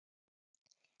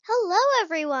Hello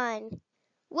everyone!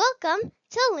 Welcome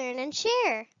to Learn and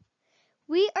Share.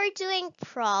 We are doing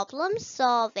problem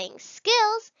solving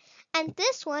skills and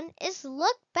this one is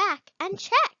look back and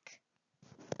check.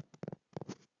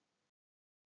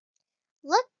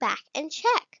 Look back and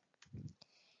check.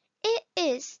 It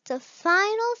is the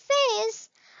final phase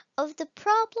of the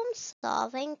problem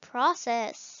solving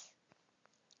process.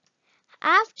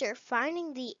 After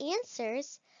finding the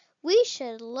answers, we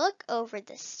should look over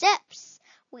the steps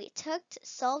we took to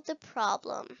solve the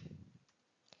problem.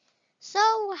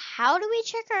 So, how do we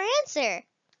check our answer?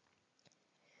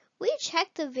 We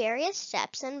check the various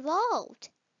steps involved.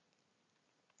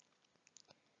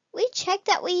 We check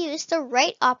that we use the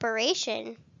right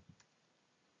operation.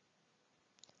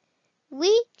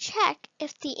 We check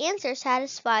if the answer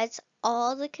satisfies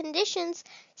all the conditions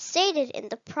stated in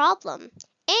the problem,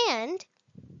 and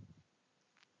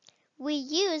we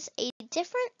use a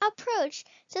different approach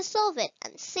to solve it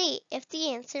and see if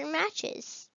the answer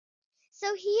matches.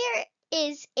 So here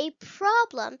is a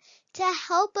problem to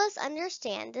help us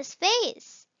understand this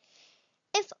phase.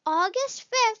 If August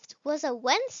 5th was a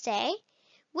Wednesday,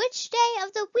 which day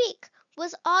of the week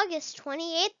was August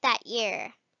 28th that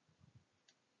year?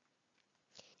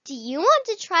 Do you want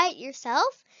to try it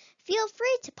yourself? Feel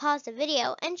free to pause the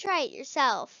video and try it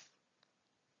yourself.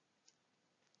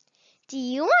 Do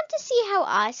you want to see how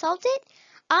I solved it?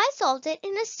 I solved it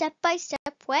in a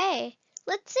step-by-step way.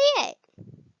 Let's see it.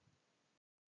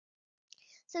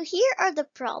 So here are the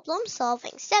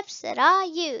problem-solving steps that I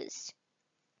used.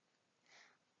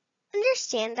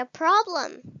 Understand the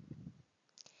problem.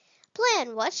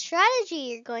 Plan what strategy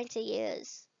you're going to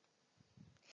use.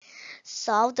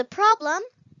 Solve the problem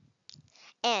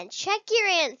and check your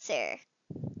answer.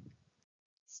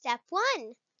 Step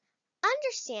 1.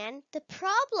 Understand the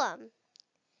problem.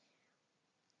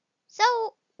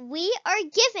 So we are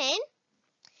given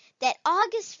that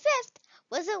August 5th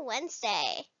was a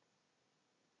Wednesday.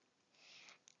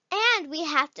 And we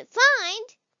have to find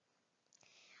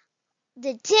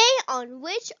the day on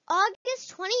which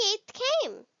August 28th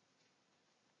came.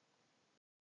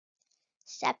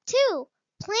 Step 2.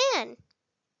 Plan.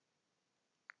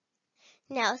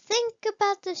 Now think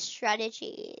about the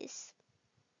strategies.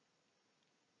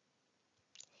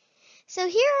 So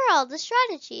here are all the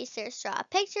strategies. There's draw a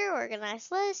picture,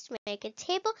 organize list, make a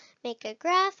table, make a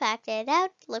graph, act it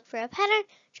out, look for a pattern,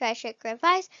 try, trick,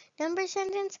 revise, number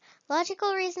sentence,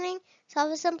 logical reasoning,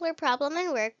 solve a simpler problem,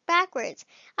 and work backwards.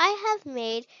 I have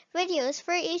made videos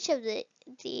for each of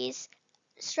these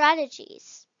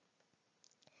strategies.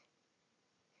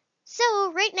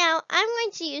 So right now, I'm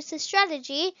going to use the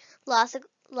strategy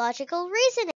logical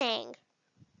reasoning.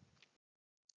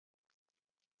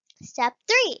 Step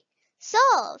 3.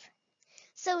 Solve.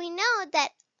 So we know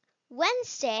that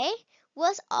Wednesday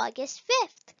was August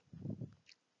 5th.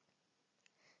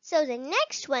 So the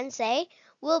next Wednesday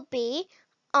will be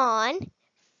on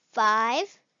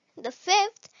the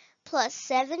 5th plus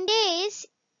 7 days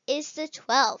is the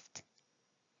 12th.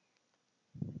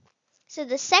 So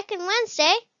the second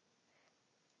Wednesday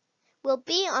will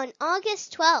be on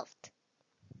August 12th.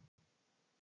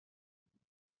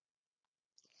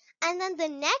 And then the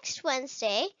next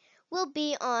Wednesday will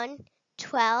be on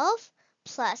 12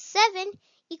 plus 7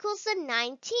 equals the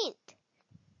 19th.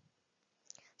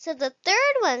 So the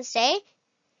third Wednesday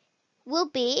will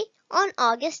be on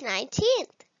August 19th.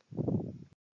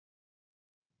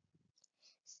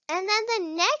 And then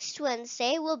the next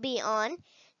Wednesday will be on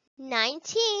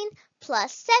 19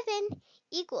 plus 7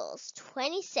 equals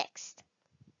 26th.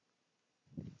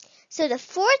 So the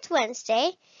fourth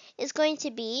Wednesday is going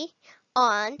to be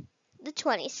on the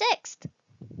 26th.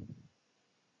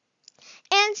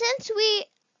 And since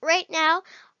right now,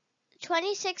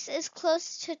 26 is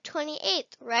close to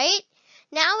 28th, right?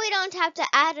 Now we don't have to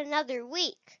add another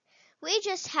week. We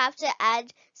just have to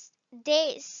add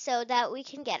days so that we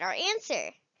can get our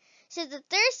answer. So the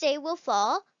Thursday will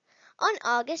fall on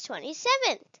August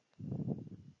 27th.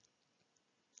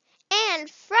 And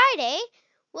Friday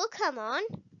will come on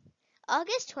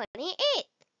August 28th.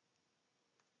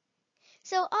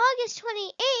 So August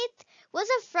 28th was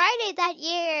a Friday that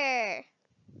year.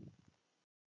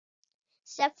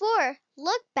 Step 4.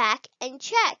 Look back and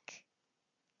check.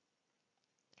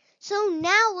 So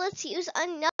now let's use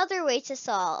another way to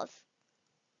solve.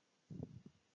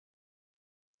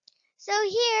 So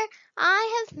here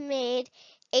I have made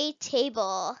a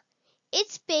table.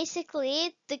 It's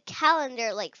basically the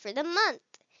calendar like for the month.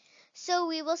 So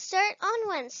we will start on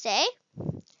Wednesday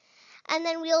and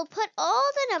then we'll put all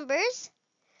the numbers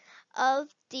of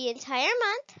the entire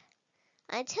month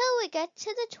until we get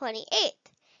to the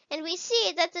 28th. And we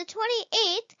see that the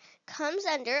 28th comes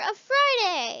under a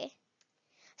Friday.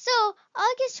 So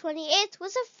August 28th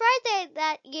was a Friday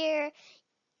that year.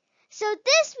 So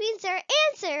this means our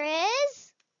answer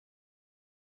is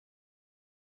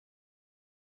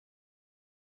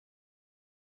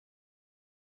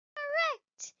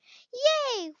correct.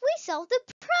 Yay, we solved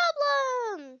the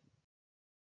problem.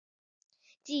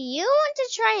 Do you want to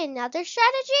try another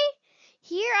strategy?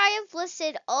 Here I have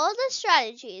listed all the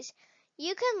strategies.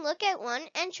 You can look at one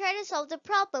and try to solve the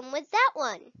problem with that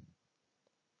one.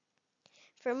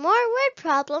 For more word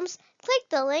problems, click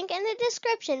the link in the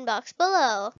description box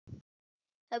below.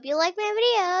 Hope you liked my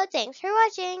video. Thanks for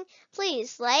watching.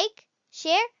 Please like,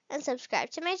 share, and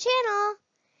subscribe to my channel.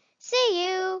 See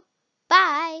you.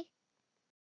 Bye.